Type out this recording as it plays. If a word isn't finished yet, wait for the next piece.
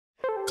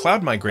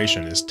Cloud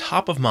migration is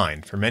top of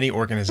mind for many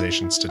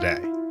organizations today.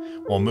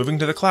 While moving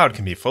to the cloud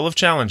can be full of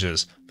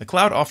challenges, the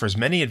cloud offers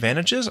many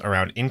advantages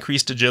around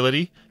increased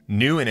agility,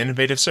 new and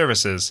innovative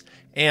services,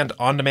 and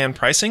on-demand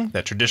pricing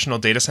that traditional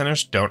data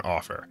centers don't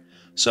offer.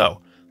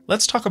 So,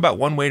 let's talk about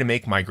one way to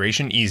make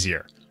migration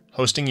easier: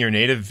 hosting your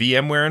native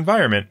VMware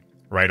environment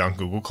right on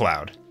Google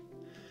Cloud.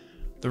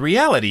 The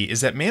reality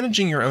is that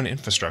managing your own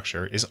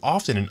infrastructure is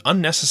often an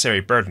unnecessary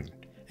burden,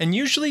 and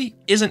usually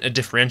isn't a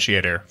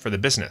differentiator for the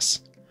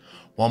business.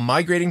 While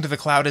migrating to the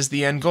cloud is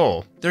the end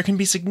goal, there can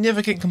be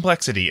significant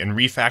complexity in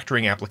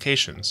refactoring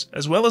applications,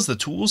 as well as the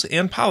tools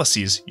and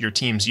policies your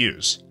teams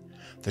use.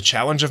 The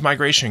challenge of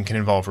migration can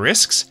involve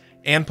risks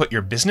and put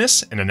your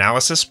business in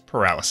analysis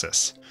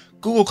paralysis.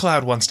 Google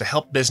Cloud wants to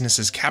help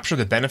businesses capture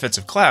the benefits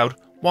of cloud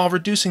while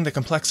reducing the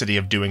complexity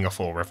of doing a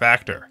full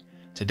refactor.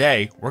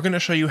 Today, we're going to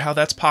show you how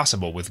that's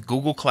possible with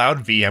Google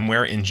Cloud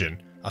VMware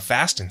Engine, a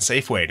fast and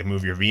safe way to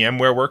move your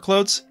VMware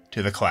workloads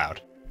to the cloud.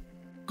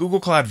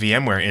 Google Cloud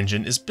VMware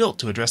Engine is built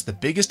to address the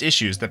biggest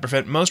issues that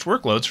prevent most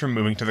workloads from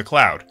moving to the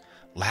cloud: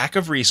 lack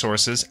of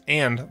resources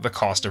and the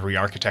cost of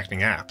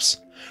re-architecting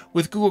apps.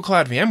 With Google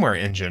Cloud VMware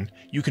Engine,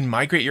 you can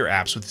migrate your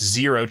apps with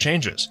zero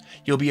changes.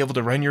 You'll be able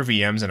to run your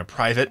VMs in a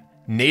private,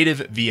 native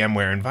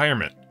VMware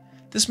environment.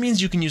 This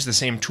means you can use the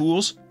same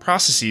tools,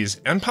 processes,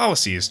 and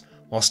policies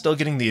while still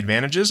getting the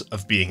advantages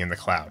of being in the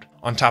cloud,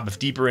 on top of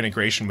deeper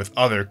integration with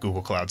other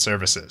Google Cloud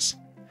services.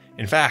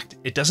 In fact,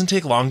 it doesn't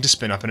take long to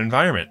spin up an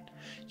environment.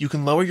 You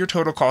can lower your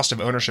total cost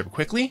of ownership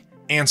quickly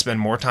and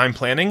spend more time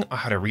planning on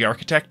how to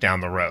re-architect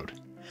down the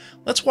road.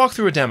 Let's walk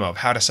through a demo of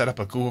how to set up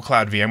a Google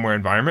Cloud VMware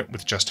environment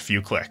with just a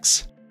few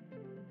clicks.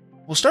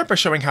 We'll start by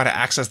showing how to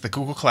access the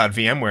Google Cloud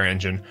VMware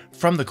Engine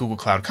from the Google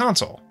Cloud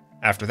console.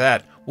 After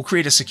that, we'll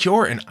create a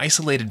secure and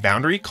isolated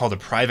boundary called a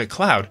private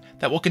cloud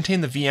that will contain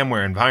the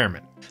VMware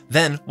environment.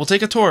 Then, we'll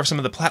take a tour of some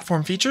of the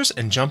platform features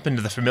and jump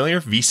into the familiar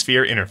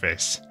vSphere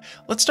interface.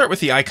 Let's start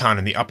with the icon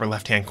in the upper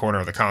left-hand corner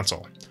of the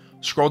console.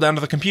 Scroll down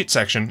to the Compute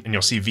section and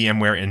you'll see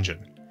VMware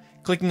Engine.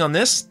 Clicking on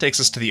this takes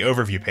us to the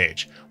Overview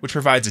page, which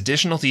provides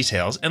additional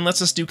details and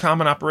lets us do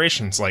common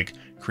operations like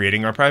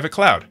creating our private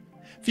cloud,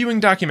 viewing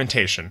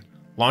documentation,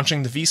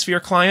 launching the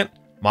vSphere client,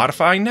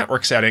 modifying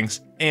network settings,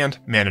 and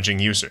managing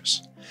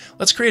users.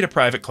 Let's create a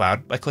private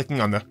cloud by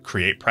clicking on the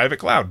Create Private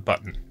Cloud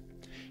button.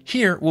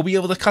 Here, we'll be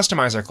able to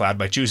customize our cloud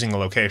by choosing a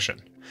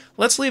location.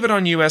 Let's leave it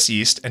on US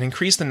East and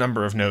increase the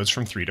number of nodes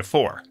from 3 to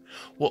 4.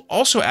 We'll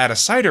also add a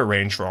CIDR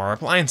range for our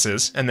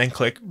appliances and then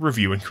click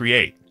Review and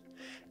Create.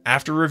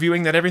 After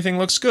reviewing that everything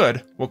looks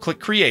good, we'll click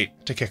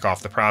Create to kick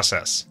off the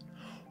process.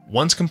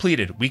 Once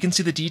completed, we can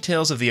see the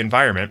details of the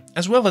environment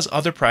as well as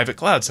other private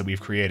clouds that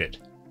we've created.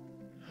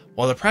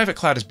 While the private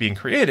cloud is being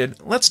created,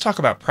 let's talk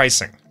about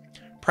pricing.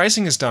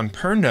 Pricing is done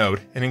per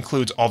node and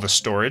includes all the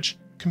storage,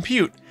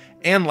 compute,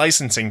 and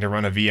licensing to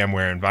run a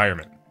VMware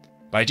environment.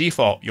 By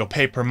default, you'll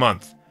pay per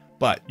month,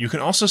 but you can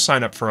also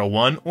sign up for a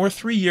 1 or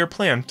 3 year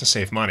plan to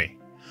save money.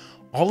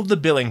 All of the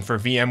billing for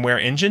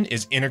VMware Engine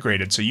is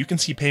integrated so you can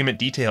see payment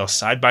details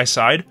side by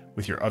side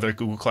with your other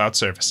Google Cloud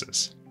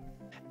services.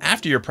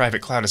 After your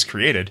private cloud is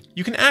created,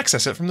 you can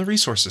access it from the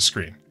Resources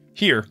screen.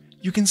 Here,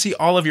 you can see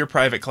all of your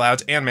private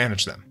clouds and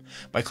manage them.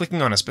 By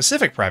clicking on a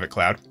specific private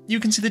cloud, you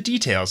can see the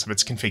details of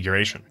its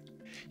configuration.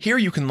 Here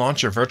you can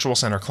launch your Virtual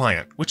Center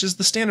client, which is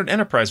the standard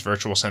enterprise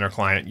Virtual Center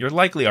client you're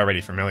likely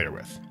already familiar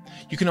with.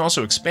 You can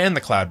also expand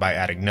the cloud by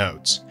adding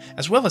nodes,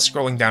 as well as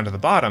scrolling down to the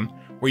bottom,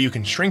 where you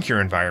can shrink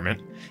your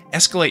environment,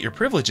 escalate your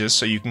privileges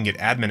so you can get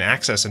admin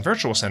access in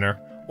Virtual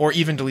Center, or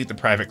even delete the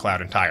private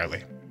cloud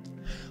entirely.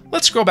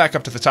 Let's scroll back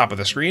up to the top of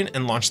the screen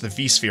and launch the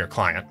vSphere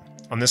client.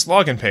 On this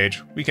login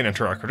page, we can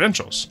enter our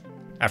credentials.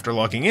 After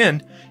logging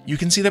in, you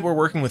can see that we're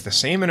working with the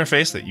same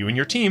interface that you and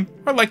your team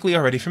are likely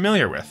already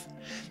familiar with.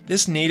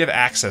 This native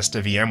access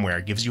to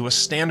VMware gives you a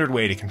standard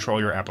way to control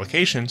your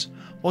applications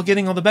while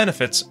getting all the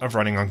benefits of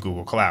running on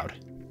Google Cloud.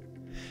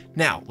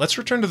 Now, let's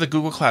return to the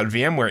Google Cloud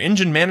VMware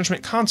Engine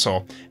Management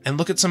Console and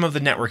look at some of the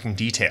networking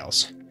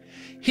details.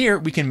 Here,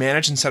 we can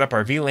manage and set up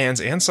our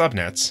VLANs and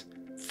subnets,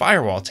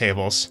 firewall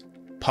tables,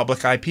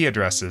 public IP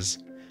addresses,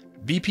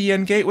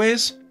 VPN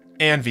gateways,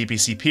 and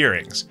VPC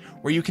peerings,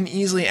 where you can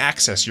easily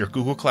access your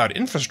Google Cloud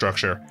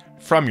infrastructure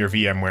from your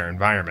VMware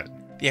environment.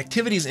 The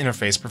Activities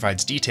interface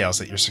provides details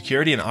that your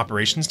security and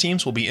operations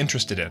teams will be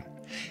interested in.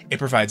 It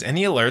provides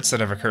any alerts that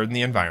have occurred in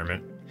the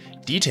environment,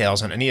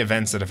 details on any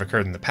events that have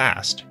occurred in the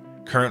past,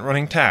 current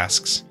running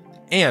tasks,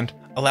 and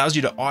allows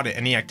you to audit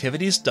any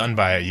activities done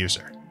by a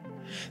user.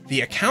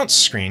 The Accounts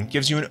screen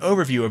gives you an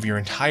overview of your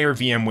entire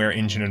VMware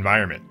Engine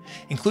environment,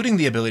 including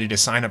the ability to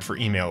sign up for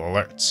email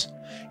alerts.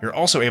 You're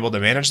also able to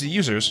manage the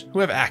users who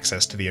have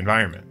access to the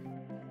environment.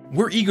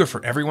 We're eager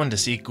for everyone to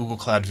see Google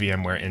Cloud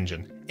VMware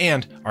Engine,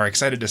 and are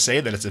excited to say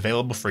that it's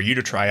available for you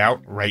to try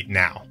out right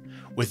now.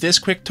 With this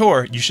quick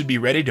tour, you should be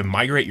ready to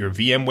migrate your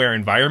VMware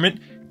environment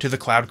to the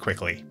cloud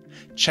quickly.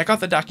 Check out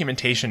the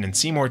documentation and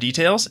see more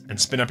details, and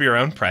spin up your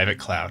own private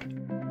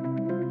cloud.